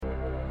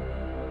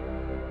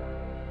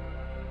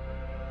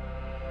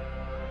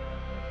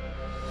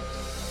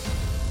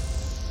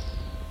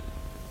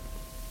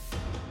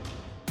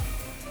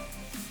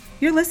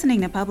You're listening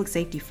to Public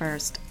Safety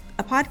First,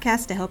 a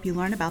podcast to help you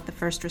learn about the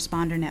First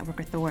Responder Network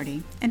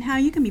Authority and how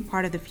you can be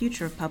part of the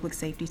future of public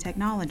safety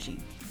technology.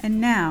 And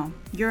now,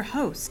 your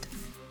host.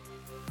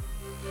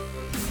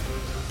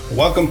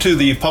 Welcome to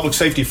the Public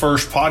Safety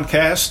First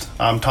podcast.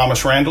 I'm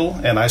Thomas Randall,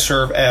 and I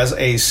serve as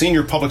a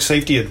Senior Public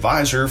Safety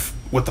Advisor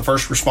with the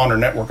First Responder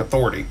Network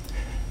Authority.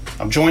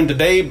 I'm joined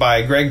today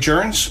by Greg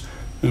Joerns,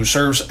 who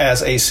serves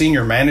as a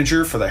Senior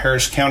Manager for the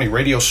Harris County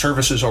Radio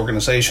Services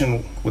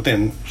Organization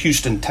within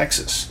Houston,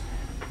 Texas.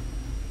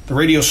 The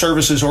Radio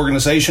Services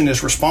Organization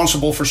is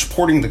responsible for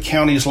supporting the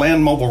county's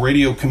land mobile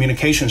radio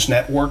communications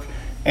network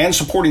and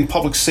supporting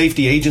public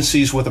safety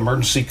agencies with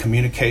emergency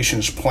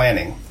communications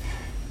planning.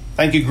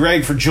 Thank you,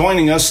 Greg, for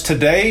joining us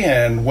today,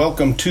 and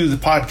welcome to the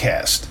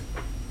podcast.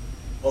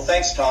 Well,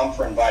 thanks, Tom,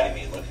 for inviting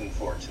me. Looking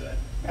forward to it.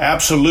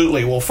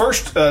 Absolutely. Well,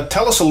 first,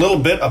 tell us a little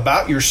bit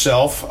about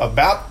yourself,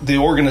 about the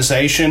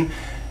organization,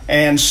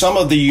 and some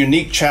of the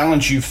unique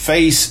challenge you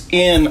face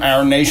in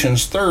our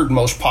nation's third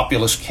most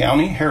populous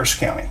county, Harris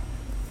County.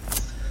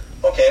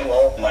 Okay,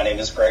 well, my name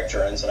is Greg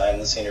Joerns, and I'm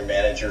the Senior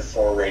Manager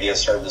for Radio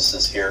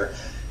Services here.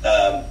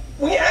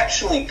 We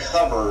actually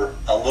cover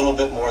a little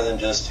bit more than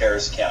just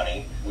Harris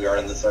County. We are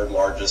in the third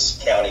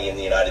largest county in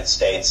the United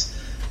States,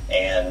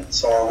 and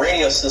so our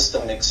radio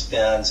system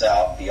expands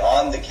out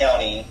beyond the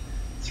county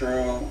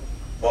through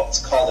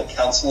what's called a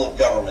Council of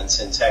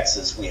Governments in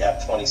Texas. We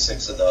have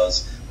 26 of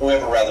those, but we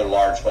have a rather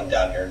large one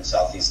down here in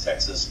Southeast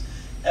Texas.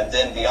 And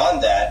then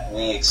beyond that,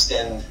 we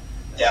extend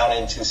down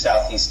into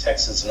Southeast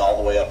Texas and all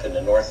the way up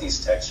into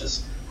Northeast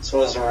Texas.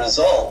 So as a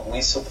result,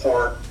 we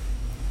support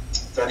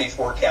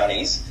 34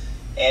 counties,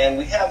 and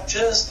we have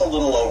just a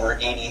little over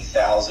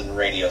 80,000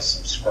 radio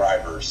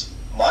subscribers.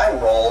 My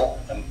role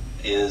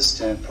is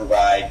to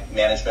provide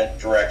management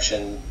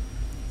direction,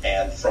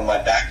 and from my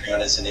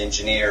background as an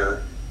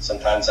engineer,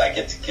 sometimes I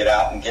get to get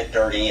out and get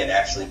dirty and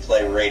actually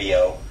play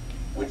radio,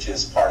 which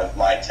is part of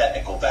my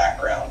technical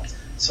background.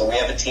 So we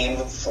have a team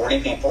of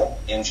 40 people,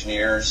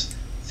 engineers,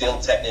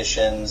 field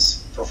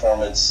technicians,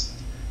 performance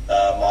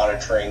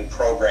monitoring,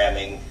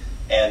 programming,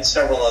 and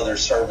several other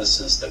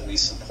services that we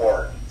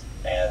support.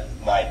 And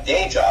my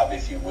day job,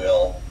 if you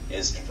will,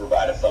 is to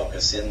provide a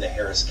focus in the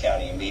Harris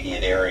County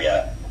immediate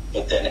area.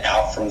 But then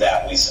out from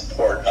that, we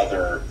support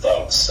other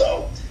folks.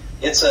 So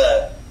it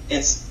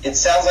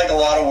sounds like a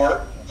lot of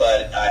work,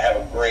 but I have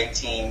a great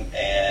team,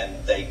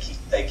 and they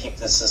keep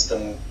the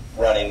system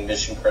running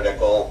mission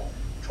critical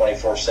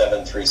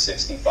 24/7,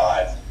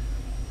 365.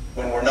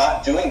 When we're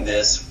not doing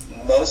this,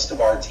 most of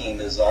our team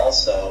is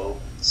also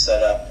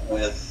set up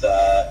with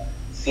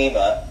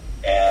FEMA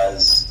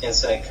as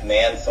incident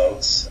command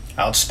folks.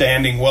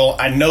 Outstanding. Well,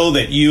 I know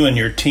that you and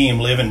your team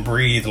live and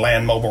breathe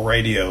land mobile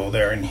radio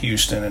there in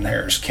Houston and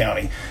Harris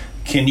County.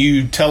 Can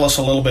you tell us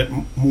a little bit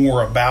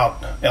more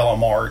about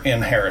LMR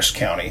in Harris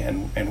County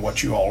and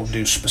what you all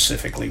do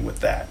specifically with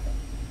that?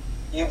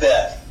 You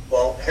bet.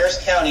 Well, Harris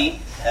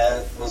County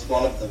was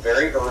one of the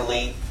very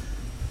early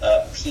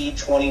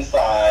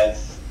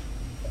P25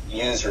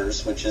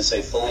 users, which is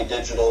a fully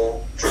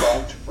digital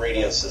trunked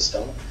radio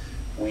system.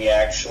 We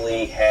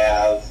actually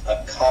have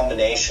a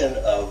combination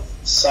of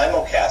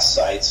simulcast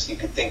sites. You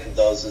could think of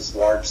those as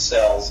large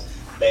cells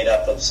made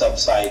up of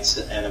subsites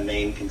and a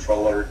main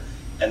controller.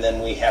 And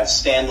then we have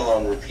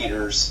standalone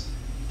repeaters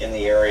in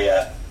the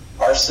area.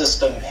 Our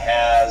system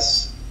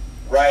has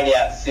right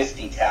at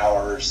 50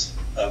 towers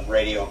of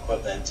radio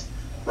equipment,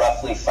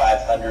 roughly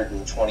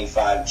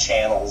 525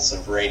 channels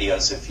of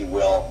radios, if you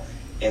will,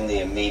 in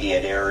the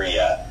immediate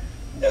area.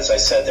 As I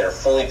said, they're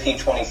fully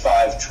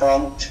P25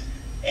 trunked,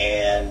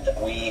 and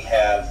we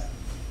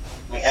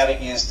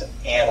haven't used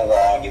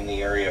analog in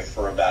the area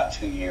for about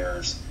 2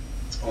 years.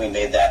 We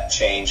made that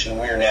change, and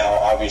we're now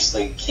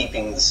obviously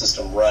keeping the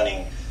system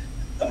running.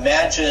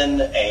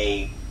 Imagine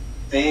a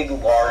big,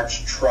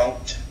 large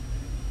trunked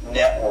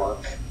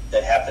network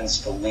that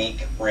happens to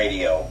leak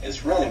radio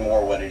is really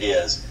more what it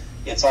is.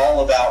 It's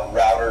all about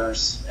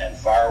routers and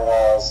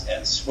firewalls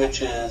and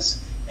switches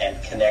and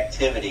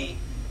connectivity.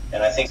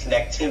 And I think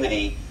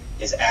connectivity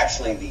is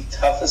actually the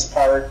toughest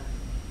part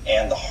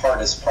and the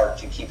hardest part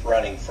to keep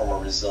running from a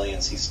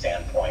resiliency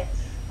standpoint.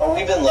 Well,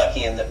 we've been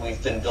lucky in that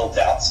we've been built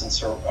out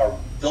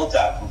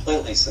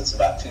completely since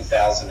about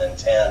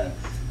 2010,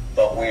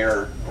 but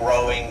we're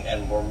growing,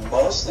 and we're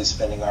mostly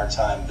spending our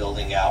time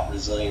building out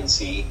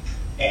resiliency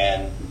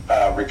and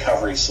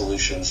recovery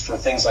solutions for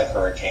things like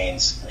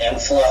hurricanes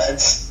and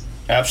floods.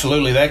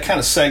 Absolutely. That kind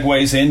of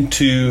segues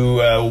into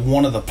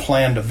one of the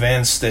planned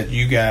events that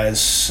you guys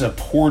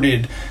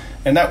supported,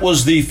 and that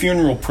was the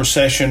funeral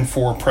procession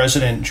for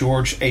President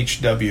George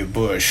H.W.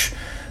 Bush.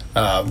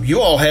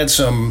 You all had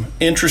some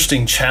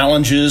interesting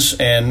challenges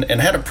and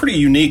had a pretty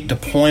unique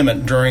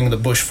deployment during the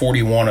Bush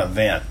 41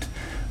 event.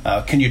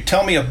 Can you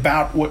tell me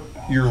about what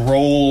your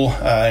role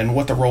and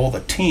what the role of the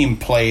team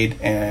played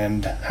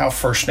and how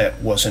FirstNet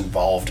was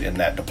involved in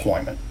that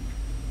deployment?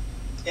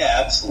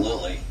 Yeah,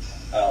 absolutely.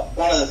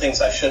 One of the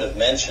things I should have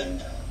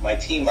mentioned, my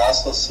team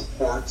also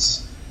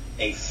supports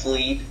a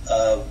fleet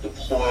of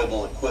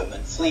deployable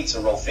equipment. Fleet's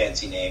a real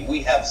fancy name.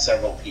 We have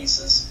several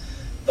pieces.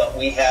 But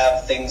we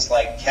have things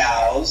like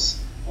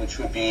COWS, which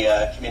would be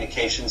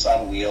communications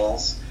on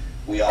wheels.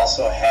 We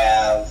also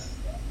have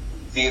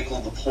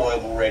vehicle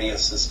deployable radio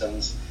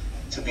systems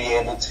to be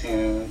able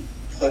to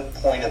put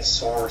point of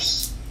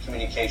source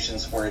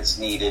communications where it's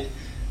needed.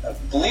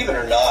 Believe it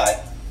or not,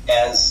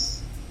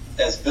 as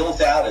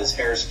built out as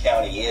Harris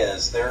County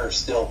is, there are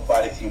still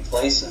quite a few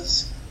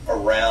places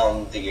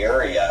around the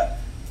area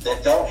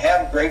that don't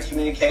have great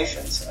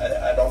communications.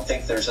 I don't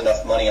think there's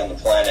enough money on the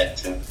planet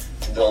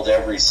to build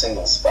every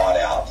single spot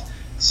out.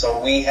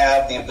 So we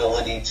have the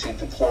ability to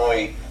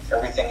deploy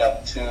everything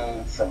up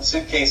to, from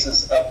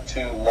suitcases up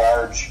to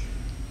large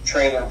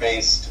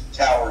trailer-based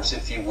towers,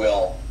 if you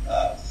will,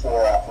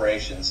 for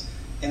operations.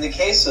 In the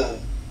case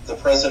of the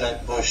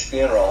President Bush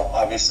funeral,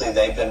 obviously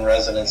they've been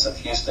residents of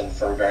Houston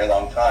for a very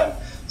long time.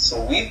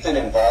 So we've been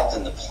involved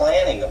in the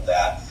planning of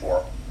that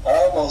for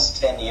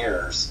almost 10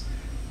 years.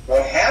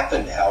 What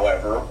happened,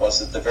 however,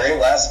 was at the very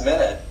last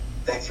minute,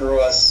 they threw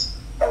us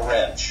a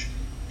wrench,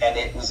 and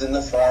it was in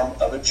the form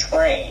of a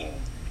train.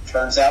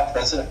 Turns out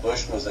President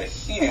Bush was a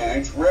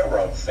huge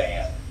railroad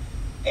fan,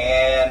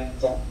 and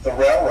the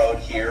railroad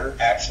here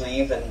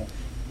actually even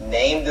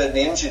named an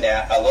engine,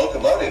 a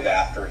locomotive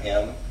after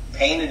him,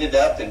 painted it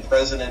up in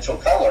presidential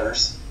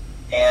colors,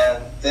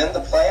 and then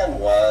the plan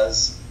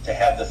was to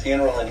have the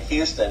funeral in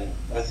Houston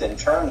with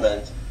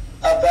interment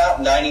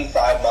about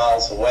 95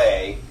 miles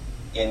away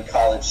in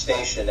College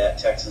Station at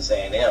Texas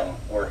A&M,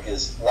 where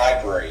his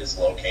library is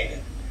located.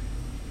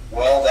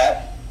 Well,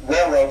 that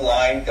railroad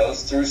line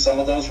goes through some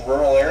of those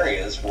rural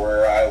areas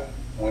where I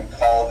would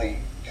call the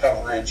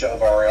coverage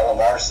of our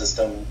LMR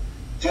system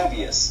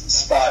dubious,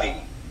 spotty.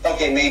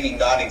 Okay, maybe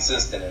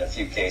non-existent in a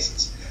few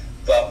cases.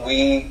 But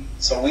we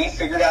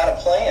figured out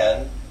a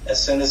plan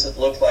as soon as it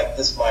looked like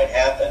this might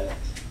happen,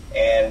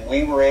 and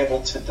we were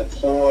able to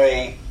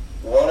deploy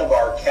one of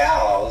our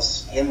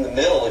cows in the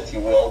middle, if you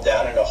will,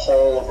 down in a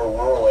hole of a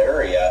rural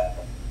area,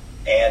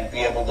 and be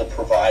able to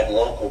provide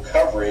local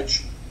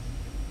coverage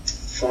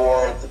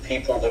for the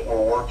people that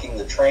were working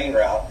the train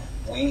route.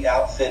 We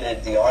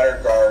outfitted the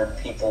honor guard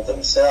people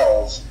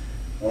themselves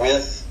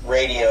with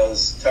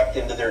radios tucked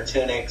into their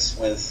tunics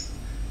with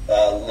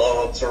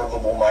low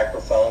observable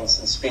microphones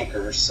and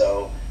speakers.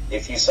 So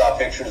if you saw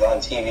pictures on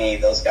TV,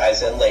 those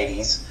guys and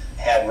ladies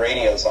had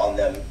radios on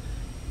them.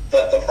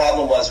 But the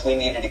problem was we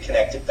needed to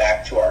connect it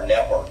back to our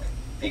network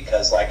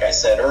because, like I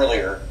said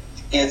earlier,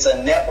 it's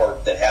a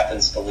network that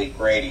happens to leak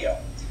radio.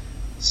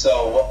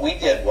 So what we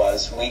did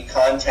was we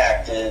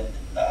contacted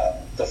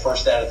the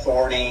FirstNet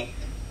Authority,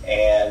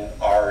 and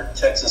our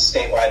Texas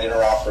Statewide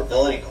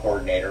Interoperability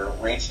Coordinator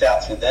reached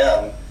out to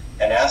them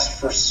and asked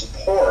for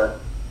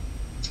support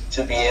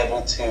to be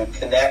able to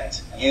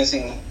connect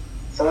using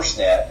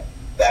FirstNet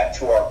back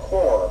to our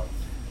core.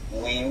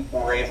 We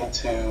were able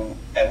to,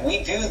 and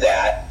we do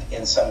that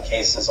in some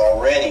cases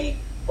already,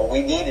 but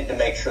we needed to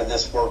make sure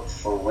this worked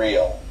for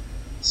real.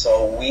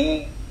 So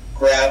we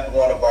grabbed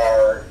one of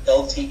our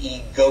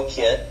LTE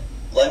GoKit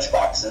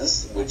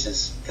lunchboxes, which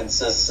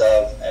consists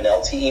of an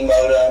LTE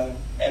modem,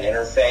 an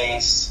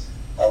interface,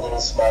 a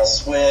little small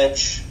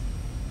switch,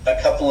 a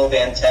couple of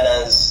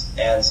antennas,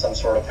 and some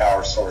sort of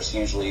power source,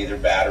 usually either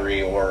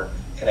battery or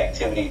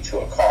connectivity to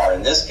a car.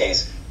 In this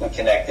case, we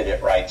connected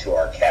it right to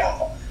our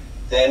cow.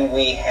 Then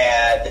we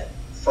had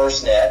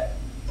FirstNet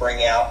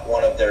bring out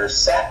one of their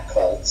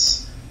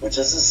SatColts, which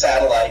is a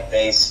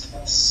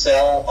satellite-based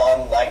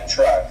cell-on-light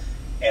truck.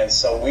 And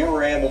so we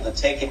were able to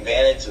take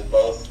advantage of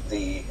both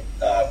the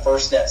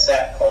FirstNet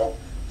SatColt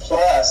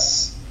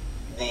plus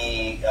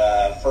the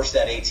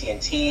FirstNet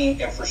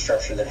AT&T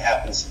infrastructure that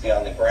happens to be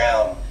on the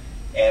ground.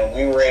 And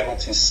we were able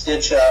to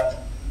stitch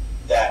up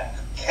that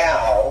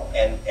cow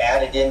and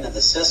add it into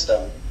the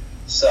system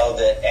so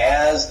that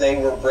as they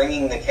were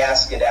bringing the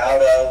casket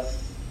out of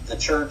the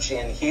church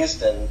in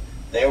Houston,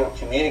 they were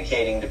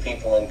communicating to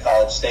people in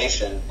College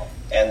Station,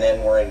 and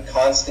then were in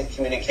constant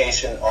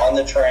communication on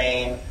the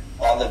train,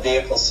 on the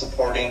vehicles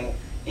supporting,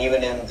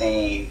 even in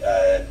the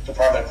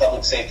Department of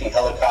Public Safety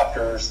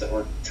helicopters that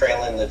were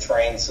trailing the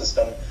train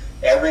system.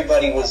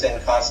 Everybody was in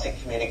constant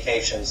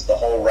communications the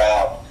whole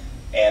route,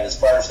 and as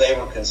far as they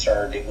were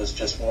concerned, it was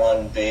just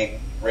one big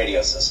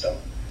radio system.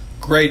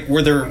 Great.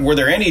 Were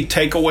there any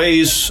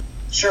takeaways?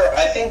 Sure.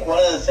 I think one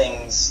of the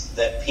things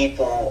that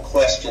people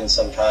question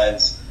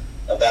sometimes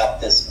about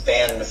this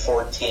Band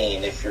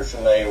 14, if you're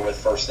familiar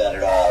with FirstNet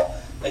at all,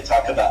 they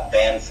talk about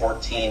Band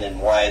 14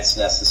 and why it's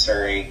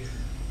necessary.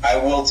 I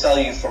will tell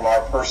you from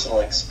our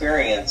personal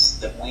experience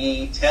that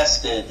we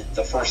tested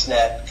the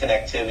FirstNet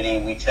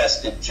connectivity, we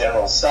tested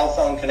general cell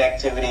phone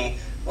connectivity,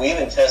 we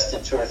even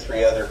tested 2 or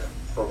 3 other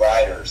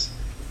providers.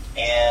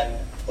 And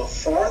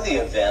before the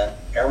event,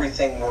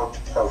 everything worked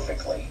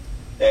perfectly.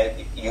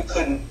 You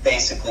couldn't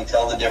basically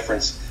tell the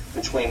difference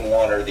between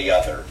one or the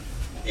other.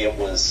 It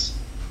was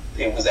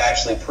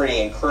actually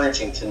pretty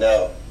encouraging to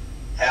know.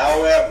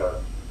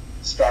 However,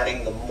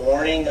 starting the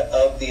morning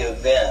of the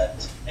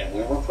event, and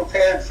we were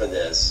prepared for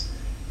this,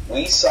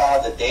 we saw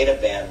the data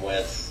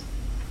bandwidth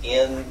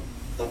in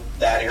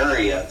that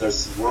area,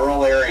 this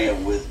rural area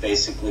with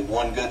basically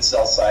one good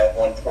cell site,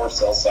 one poor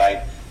cell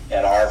site,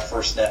 and our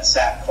FirstNet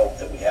SAT code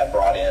that we had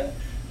brought in,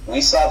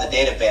 we saw the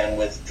data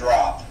bandwidth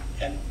drop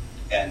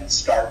and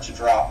start to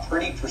drop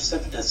pretty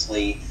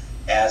precipitously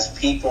as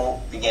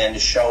people began to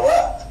show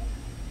up.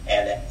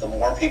 And the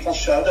more people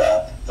showed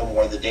up, the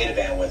more the data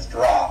bandwidth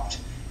dropped,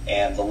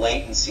 and the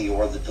latency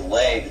or the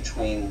delay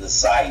between the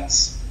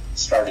sites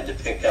started to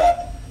pick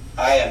up.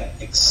 I am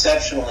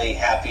exceptionally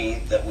happy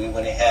that we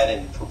went ahead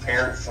and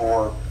prepared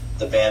for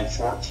the Band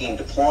 14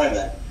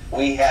 deployment.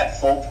 We had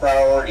full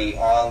priority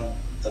on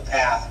the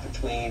path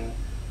between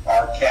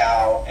our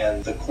cow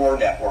and the core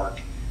network,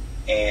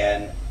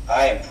 and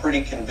I am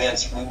pretty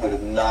convinced we would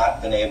have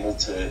not been able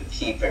to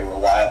keep a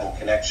reliable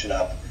connection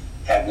up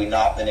had we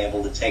not been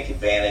able to take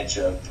advantage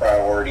of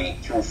priority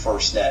through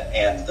FirstNet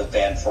and the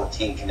Band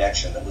 14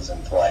 connection that was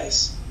in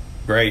place.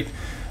 Great.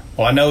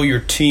 Well, I know your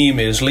team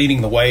is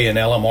leading the way in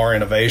LMR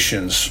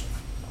innovations.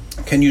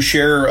 Can you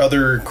share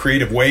other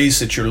creative ways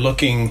that you're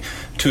looking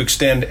to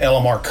extend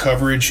LMR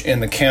coverage in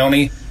the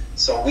county?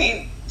 So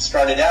we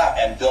started out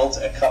and built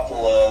a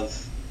couple of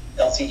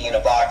LTE in a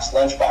box,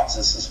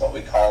 lunchboxes is what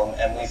we call them,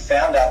 and we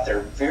found out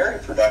they're very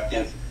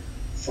productive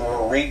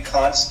for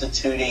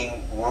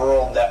reconstituting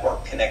rural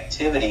network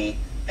connectivity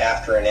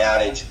after an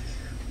outage.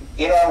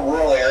 In our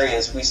rural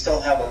areas, we still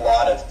have a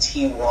lot of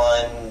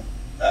T1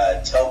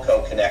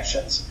 telco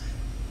connections.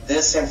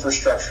 This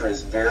infrastructure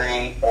is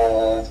very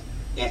old,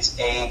 it's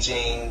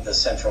aging, the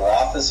central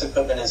office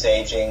equipment is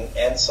aging,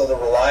 and so the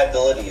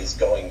reliability is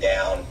going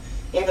down.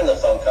 Even the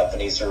phone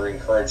companies are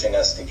encouraging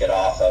us to get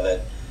off of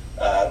it,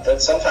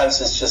 but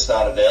sometimes it's just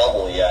not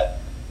available yet.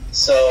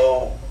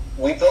 So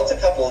we built a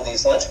couple of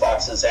these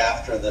lunchboxes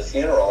after the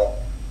funeral,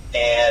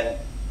 and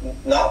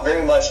not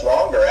very much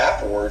longer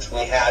afterwards, we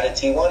had a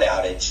T1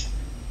 outage.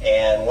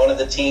 And one of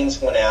the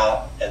teams went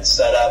out and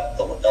set up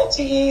the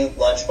LTE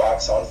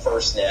lunchbox on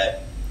FirstNet,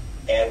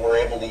 and were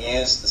able to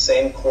use the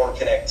same core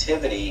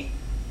connectivity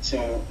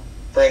to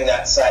bring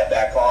that site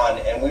back on.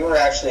 And we were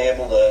actually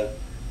able to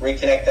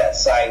reconnect that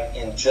site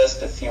in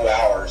just a few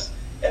hours.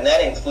 And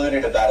that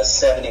included about a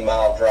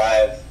 70-mile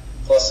drive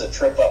plus a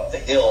trip up the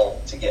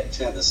hill to get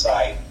to the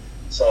site.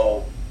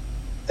 So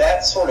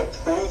that sort of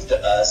proved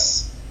to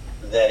us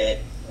that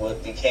it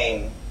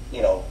became,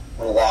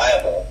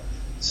 reliable.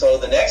 So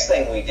the next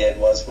thing we did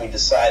was we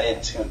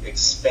decided to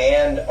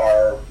expand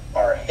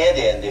our head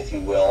end, if you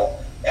will,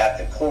 at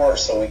the core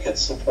so we could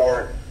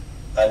support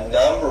a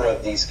number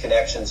of these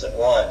connections at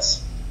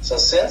once. So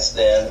since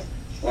then,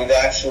 we've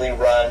actually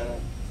run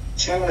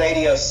 2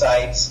 radio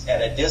sites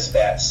and a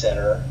dispatch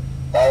center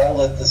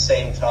all at the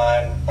same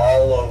time,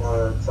 all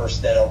over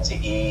FirstNet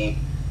LTE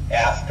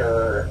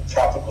after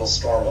Tropical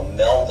Storm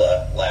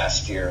Imelda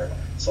last year.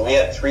 So we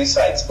had 3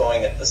 sites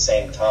going at the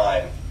same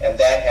time, and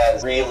that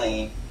has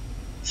really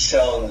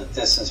shown that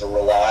this is a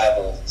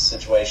reliable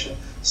situation.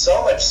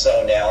 So much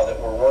so now that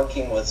we're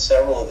working with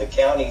several of the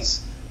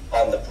counties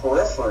on the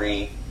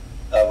periphery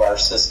of our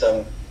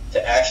system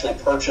to actually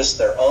purchase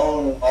their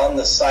own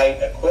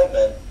on-the-site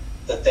equipment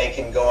that they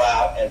can go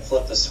out and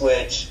flip a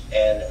switch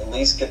and at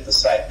least get the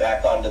site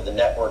back onto the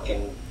network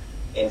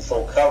in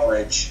full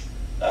coverage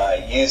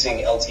using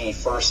LTE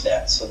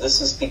FirstNet. So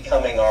this is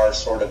becoming our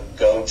sort of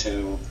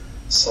go-to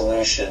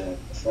solution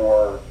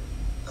for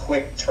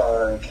quick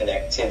turn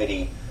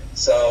connectivity.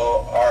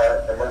 So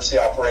our emergency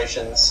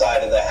operations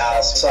side of the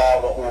house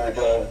saw what we were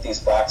doing with these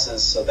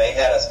boxes, so they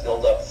had us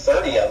build up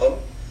 30 of them,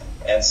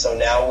 and so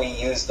now we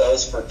use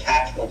those for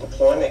tactical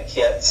deployment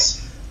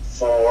kits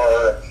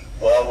for,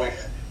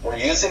 we're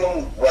using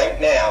them right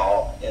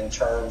now in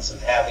terms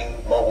of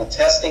having mobile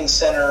testing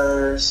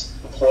centers,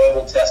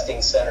 deployable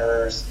testing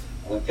centers.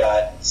 We've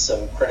got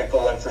some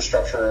critical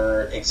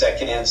infrastructure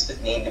executives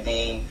that need to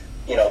be,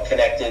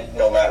 connected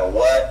no matter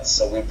what,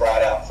 so we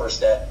brought out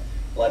FirstNet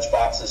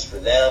lunchboxes for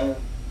them.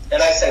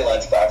 And I say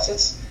lunchbox,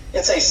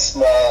 it's a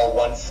small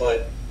 1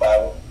 foot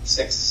by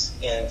 6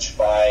 inch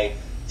by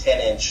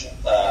 10 inch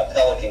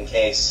Pelican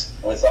case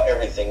with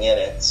everything in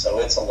it. So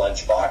it's a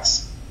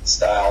lunchbox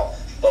style.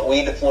 But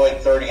we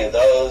deployed 30 of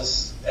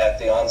those at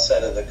the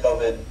onset of the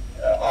COVID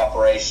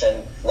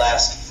operation.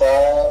 Last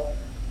fall,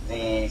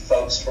 the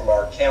folks from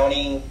our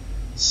county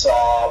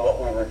saw what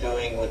we were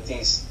doing with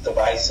these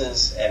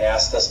devices and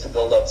asked us to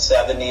build up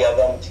 70 of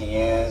them to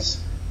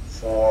use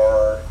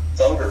for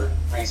voter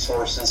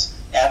resources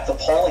at the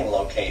polling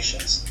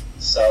locations.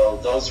 So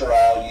those are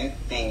all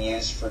being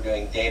used for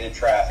doing data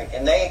traffic,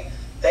 and they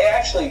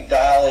actually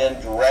dial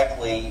in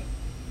directly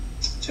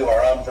to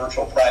our own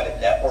virtual private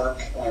network.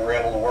 We were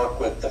able to work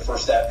with the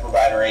FirstNet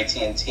provider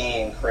AT&T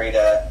and create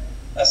a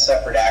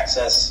separate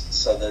access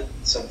so that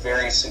it's a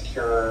very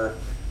secure.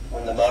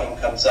 When the modem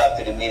comes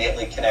up, it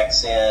immediately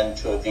connects in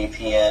to a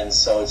VPN,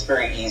 so it's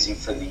very easy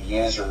for the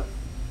user.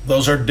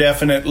 Those are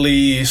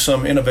definitely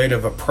some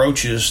innovative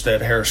approaches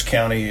that Harris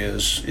County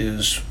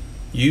is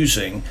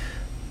using.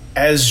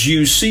 As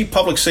you see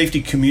public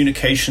safety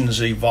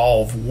communications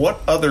evolve, what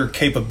other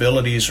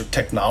capabilities or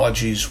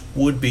technologies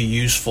would be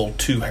useful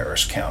to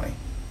Harris County?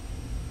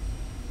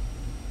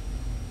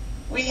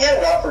 we had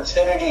an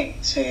opportunity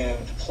to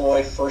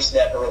deploy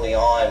FirstNet early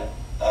on.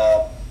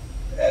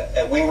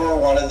 And we were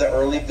one of the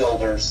early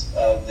builders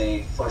of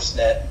the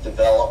FirstNet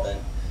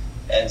development.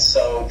 And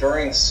so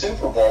during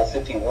Super Bowl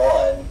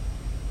 51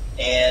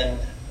 and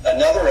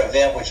another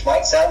event, which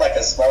might sound like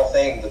a small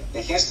thing, but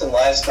the Houston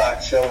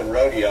Livestock Show and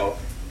Rodeo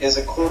is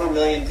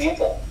 250,000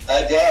 people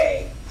a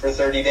day for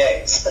 30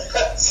 days.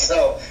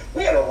 So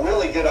we had a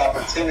really good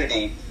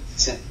opportunity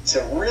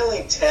to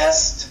really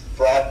test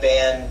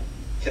broadband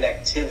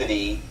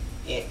connectivity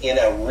in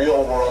a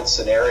real world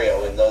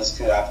scenario in those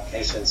two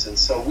applications. And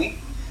so we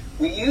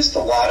used a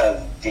lot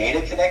of data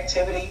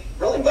connectivity,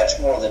 really much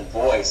more than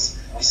voice.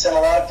 We sent a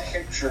lot of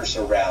pictures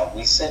around.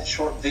 We sent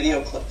short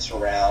video clips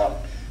around.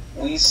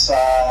 We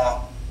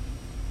saw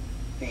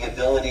the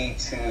ability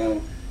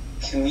to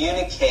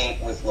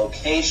communicate with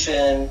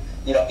location,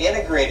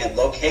 integrated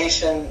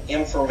location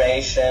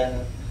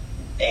information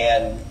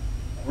and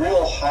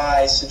real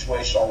high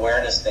situational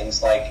awareness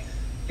things like,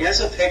 here's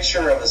a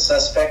picture of a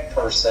suspect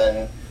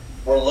person.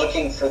 We're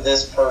looking for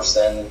this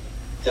person.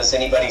 Does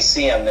anybody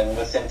see him? And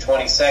within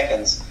 20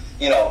 seconds,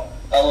 a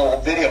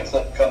little video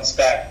clip comes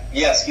back.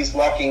 Yes, he's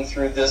walking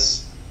through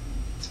this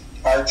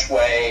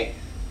archway,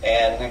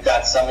 and we've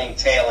got something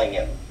tailing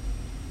him.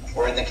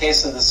 Or in the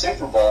case of the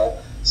Super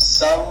Bowl,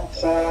 some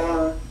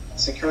poor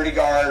security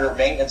guard or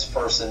maintenance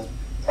person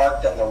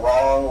parked on the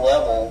wrong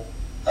level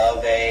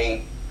of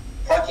a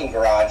parking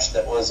garage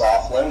that was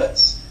off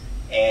limits.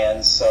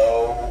 And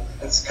so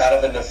it's kind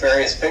of a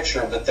nefarious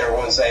picture, but there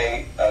was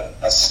a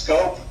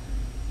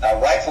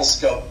rifle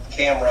scope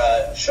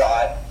camera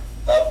shot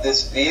of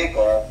this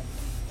vehicle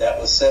that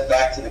was sent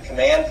back to the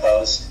command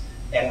post,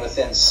 and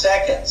within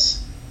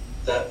seconds,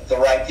 the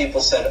right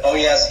people said, oh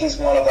yes, he's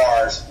one of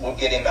ours, we'll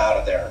get him out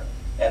of there.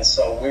 And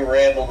so we were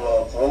able to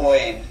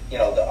avoid,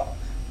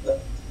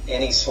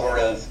 any sort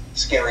of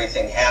scary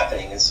thing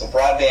happening. And so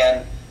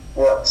broadband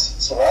works.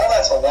 So all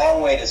that's a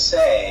long way to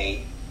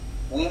say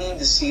we need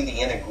to see the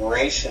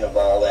integration of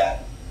all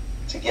that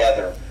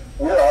together.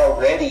 We're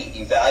already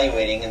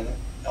evaluating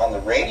on the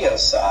radio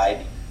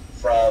side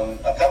from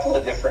a couple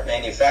of different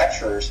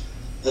manufacturers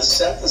the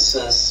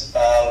synthesis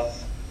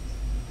of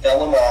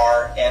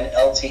LMR and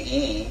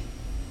LTE.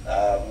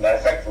 Matter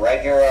of fact,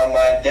 right here on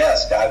my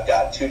desk, I've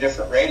got two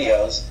different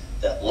radios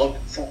that look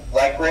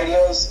like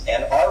radios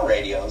and are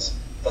radios,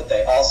 but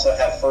they also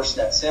have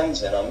FirstNet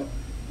SIMs in them.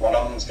 One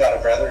of them's got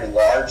a rather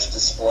large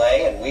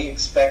display, and we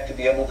expect to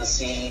be able to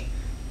see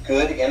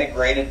good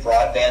integrated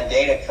broadband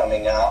data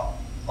coming out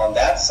on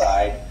that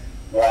side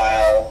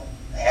while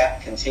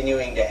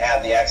continuing to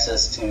have the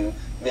access to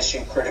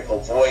mission critical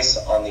voice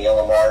on the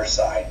LMR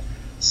side.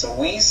 So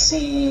we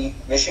see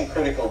mission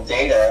critical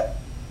data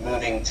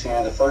moving to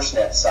the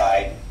FirstNet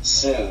side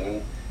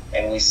soon,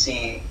 and we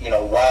see,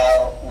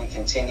 while we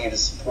continue to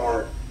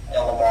support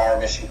LMR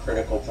mission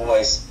critical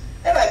voice,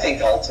 and I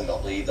think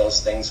ultimately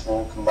those things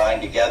will combine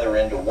together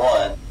into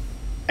one.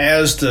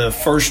 As the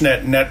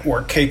FirstNet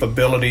network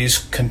capabilities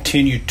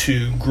continue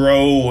to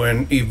grow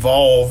and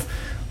evolve,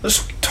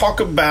 let's talk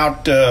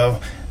about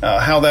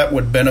how that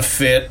would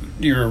benefit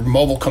your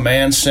mobile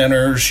command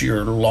centers,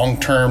 your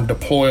long-term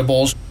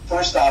deployables.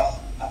 First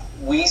off,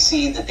 we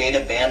see the data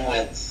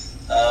bandwidth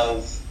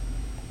of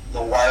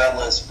the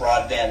wireless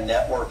broadband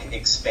network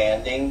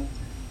expanding.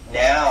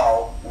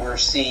 Now we're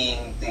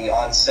seeing the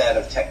onset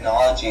of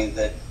technology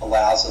that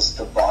allows us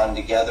to bond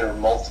together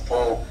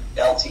multiple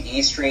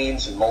LTE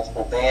streams and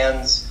multiple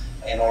bands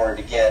in order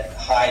to get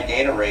high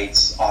data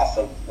rates off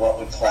of what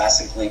would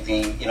classically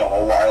be,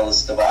 a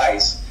wireless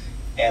device.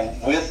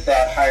 And with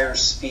that higher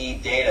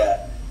speed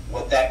data,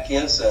 what that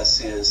gives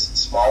us is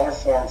smaller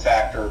form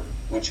factor,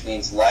 which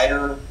means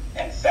lighter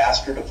and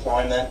faster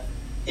deployment.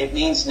 It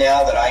means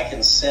now that I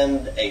can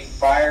send a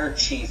fire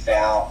chief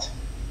out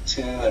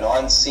to an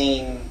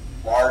on-scene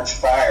large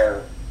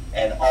fire,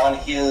 and on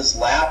his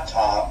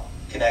laptop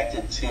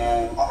connected to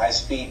a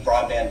high-speed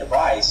broadband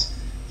device,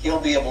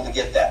 he'll be able to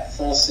get that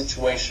full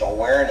situational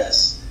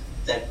awareness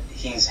that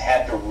he's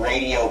had to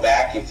radio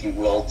back, if you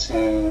will,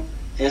 to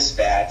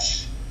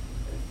dispatch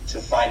to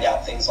find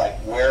out things like,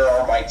 where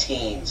are my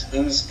teams,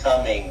 who's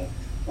coming,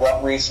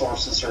 what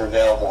resources are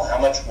available, how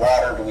much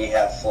water do we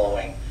have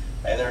flowing.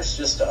 And there's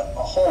just a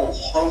whole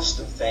host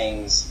of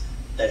things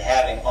that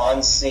having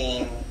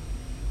on-scene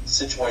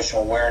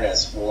situational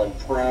awareness will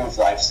improve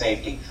life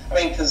safety.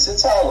 Because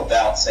it's all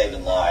about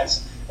saving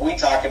lives. We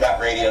talk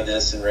about radio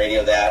this and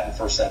radio that and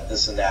FirstNet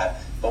this and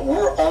that, but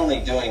we're only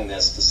doing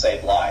this to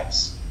save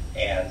lives.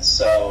 And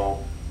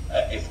so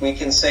if we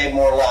can save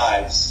more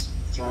lives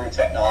through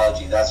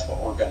technology, that's what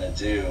we're going to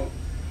do.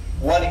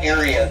 One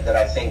area that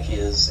I think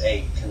is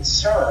a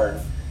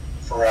concern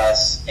for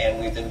us, and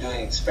we've been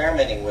doing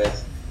experimenting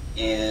with,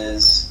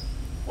 is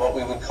what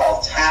we would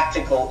call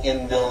tactical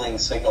in-building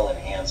signal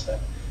enhancement.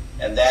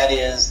 And that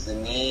is the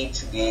need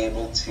to be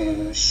able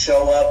to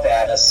show up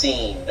at a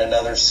scene,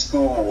 another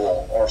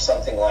school or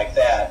something like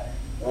that,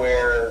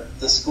 where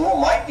the school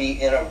might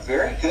be in a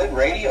very good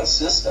radio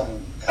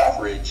system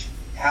coverage.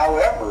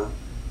 However,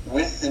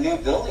 with the new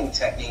building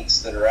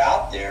techniques that are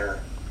out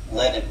there,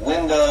 leaded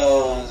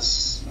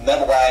windows,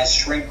 metallized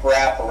shrink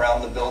wrap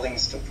around the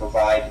buildings to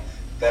provide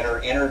better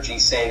energy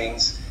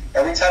savings.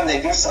 Every time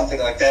they do something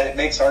like that, it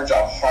makes our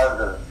job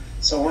harder.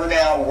 So we're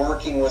now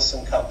working with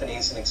some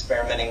companies and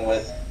experimenting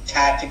with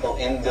tactical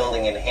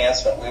in-building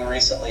enhancement. We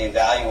recently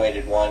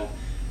evaluated one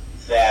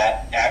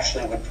that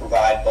actually would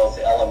provide both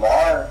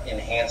LMR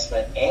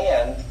enhancement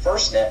and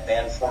FirstNet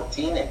Band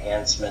 14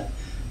 enhancement,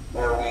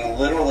 where we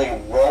literally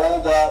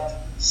rolled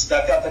up,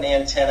 stuck up an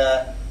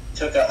antenna,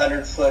 took a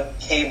 100-foot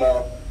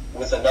cable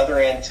with another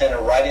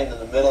antenna right into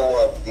the middle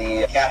of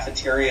the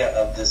cafeteria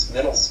of this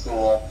middle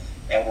school,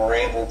 and were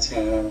able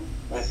to,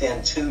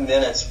 within 2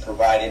 minutes,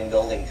 provide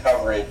in-building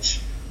coverage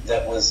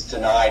that was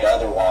denied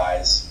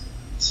otherwise.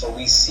 So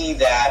we see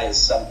that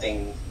as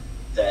something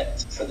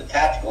that, for the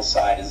tactical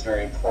side, is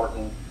very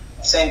important.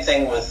 Same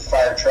thing with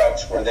fire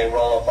trucks, where they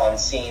roll up on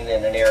scene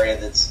in an area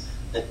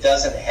that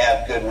doesn't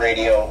have good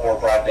radio or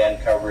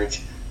broadband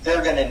coverage.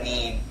 They're going to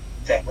need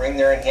to bring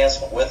their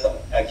enhancement with them.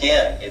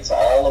 Again, it's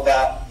all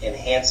about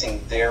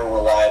enhancing their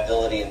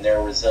reliability and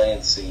their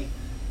resiliency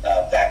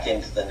back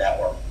into the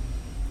network.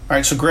 All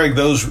right, so Greg,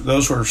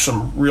 those were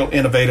some real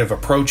innovative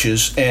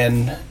approaches,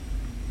 and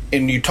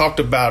you talked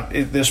about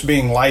this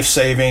being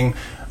life-saving,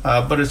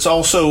 but it's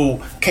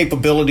also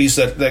capabilities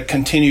that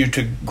continue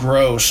to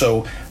grow.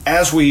 So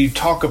as we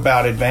talk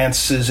about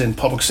advances in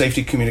public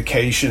safety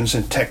communications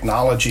and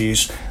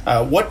technologies,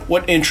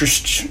 what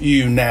interests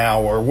you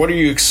now, or what are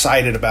you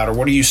excited about, or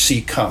what do you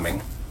see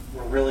coming?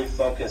 We're really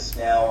focused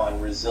now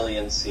on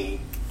resiliency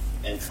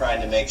and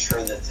trying to make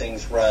sure that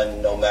things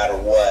run no matter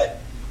what.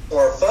 So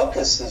our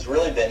focus has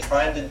really been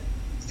trying to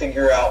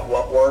figure out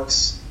what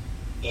works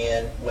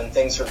when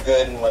things are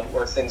good and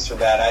where things are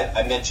bad.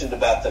 I mentioned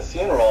about the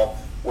funeral,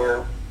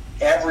 where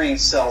every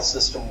cell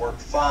system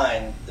worked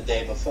fine the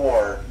day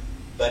before,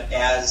 but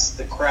as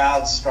the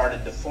crowds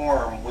started to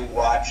form, we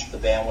watched the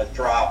bandwidth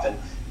drop, and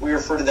we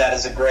refer to that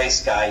as a gray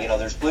sky. You know,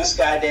 there's blue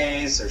sky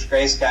days, there's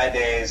gray sky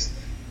days,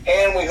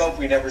 and we hope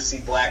we never see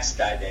black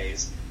sky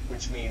days,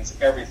 which means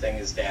everything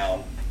is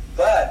down.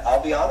 But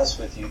I'll be honest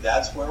with you,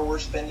 that's where we're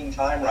spending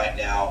time right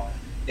now,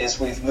 is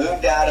we've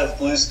moved out of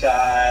blue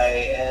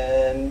sky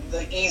and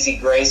the easy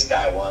gray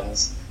sky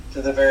ones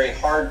to the very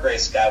hard gray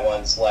sky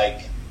ones,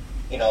 like,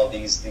 you know,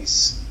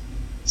 these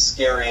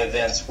scary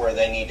events where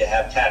they need to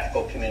have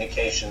tactical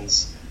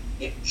communications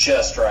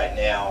just right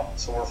now.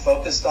 So we're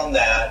focused on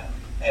that,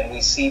 and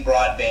we see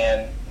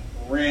broadband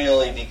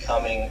really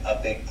becoming a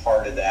big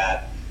part of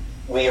that.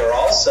 We are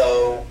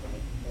also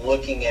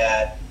looking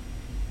at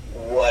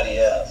what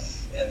if.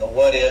 And the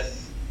what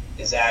if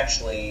is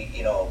actually,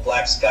 you know,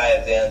 black sky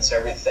events,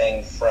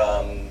 everything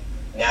from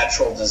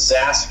natural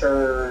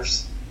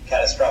disasters,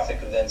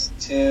 catastrophic events,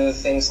 to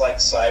things like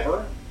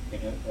cyber.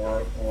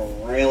 We're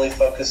really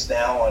focused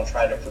now on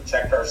trying to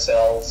protect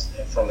ourselves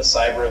from a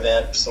cyber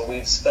event. So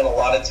we've spent a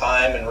lot of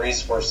time and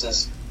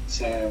resources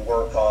to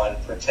work on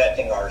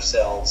protecting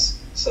ourselves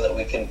so that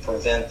we can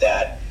prevent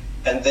that.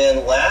 And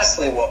then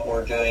lastly, what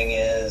we're doing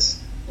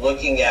is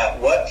looking at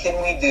what can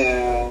we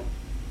do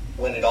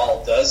when it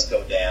all does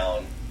go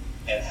down,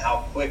 and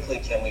how quickly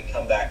can we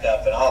come back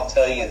up. And I'll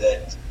tell you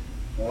that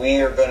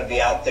we are going to be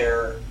out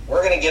there.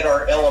 We're going to get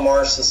our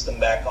LMR system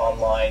back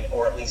online,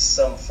 or at least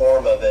some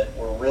form of it.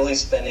 We're really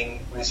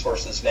spending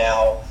resources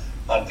now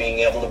on being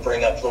able to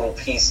bring up little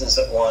pieces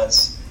at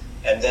once.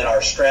 And then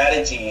our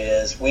strategy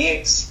is we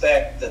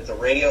expect that the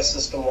radio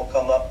system will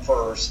come up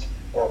first,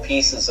 or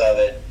pieces of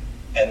it,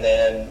 and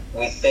then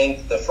we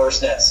think the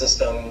FirstNet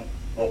system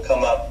will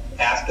come up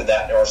after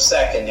that, or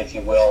second, if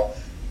you will.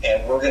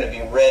 And we're going to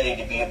be ready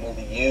to be able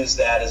to use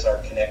that as our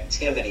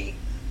connectivity,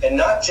 and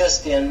not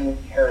just in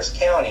Harris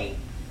County,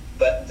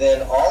 but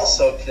then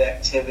also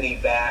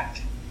connectivity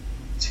back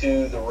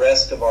to the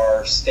rest of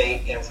our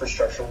state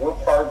infrastructure. We're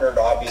partnered,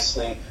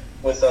 obviously,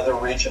 with other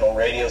regional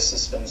radio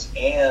systems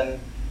and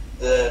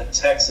the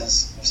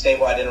Texas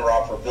Statewide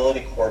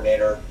Interoperability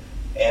Coordinator,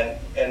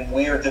 and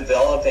we are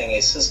developing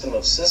a system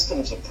of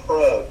systems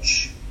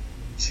approach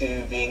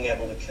to being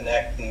able to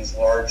connect these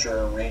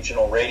larger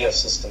regional radio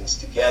systems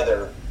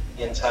together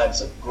in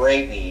times of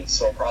great need,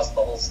 so across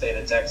the whole state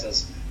of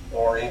Texas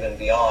or even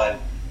beyond.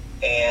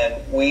 And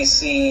we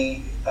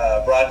see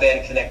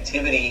broadband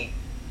connectivity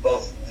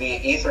both via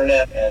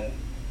Ethernet and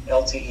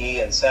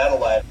LTE and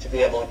satellite to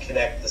be able to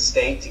connect the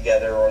state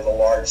together, or the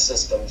large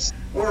systems.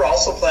 We're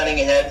also planning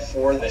ahead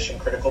for Mission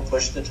Critical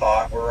Push to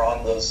Talk. We're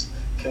on those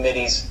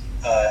committees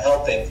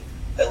helping,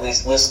 at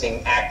least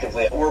listening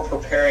actively. We're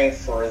preparing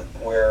for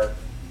where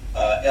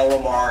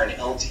LMR and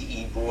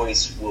LTE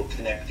voice will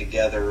connect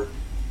together,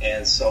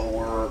 and so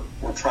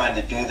we're trying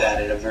to do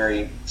that in a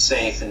very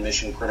safe and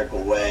mission critical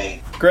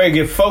way. Greg,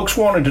 if folks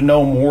wanted to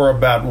know more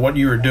about what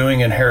you were doing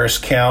in Harris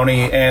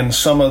County and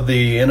some of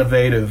the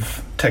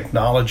innovative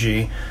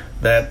technology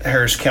that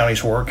Harris County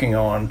is working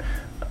on,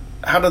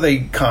 how do they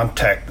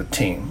contact the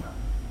team?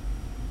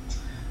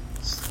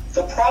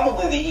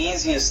 Probably the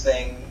easiest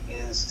thing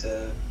is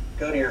to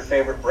go to your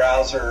favorite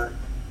browser.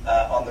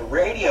 On the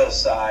radio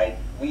side,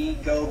 we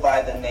go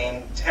by the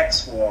name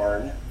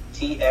TxWarn,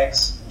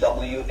 TxWarn,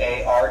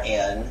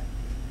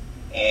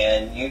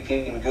 and you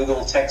can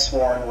Google Text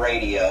Warren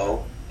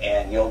Radio,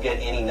 and you'll get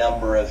any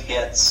number of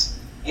hits.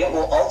 It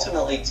will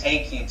ultimately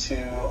take you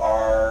to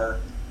our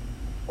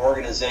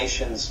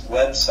organization's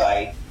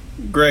website.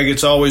 Greg,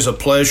 it's always a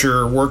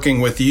pleasure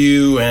working with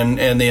you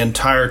and the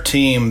entire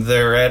team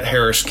there at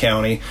Harris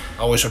County.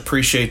 I always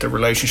appreciate the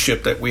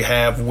relationship that we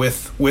have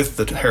with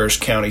the Harris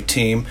County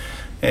team,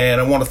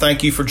 and I want to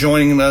thank you for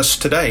joining us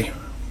today.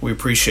 We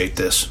appreciate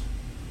this.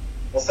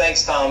 Well,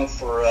 thanks, Tom,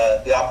 for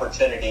the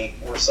opportunity.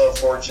 We're so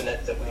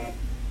fortunate that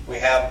we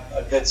have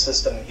a good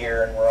system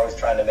here, and we're always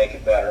trying to make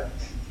it better.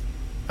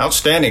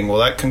 Outstanding. Well,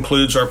 that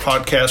concludes our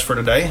podcast for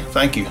today.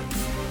 Thank you.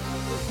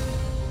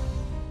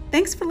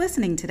 Thanks for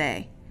listening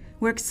today.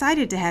 We're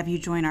excited to have you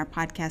join our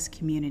podcast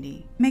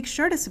community. Make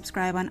sure to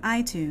subscribe on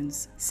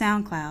iTunes,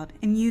 SoundCloud,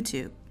 and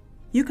YouTube.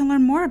 You can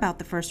learn more about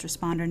the First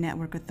Responder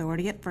Network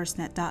Authority at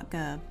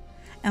firstnet.gov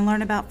and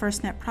learn about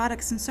FirstNet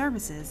products and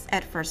services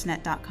at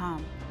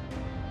firstnet.com.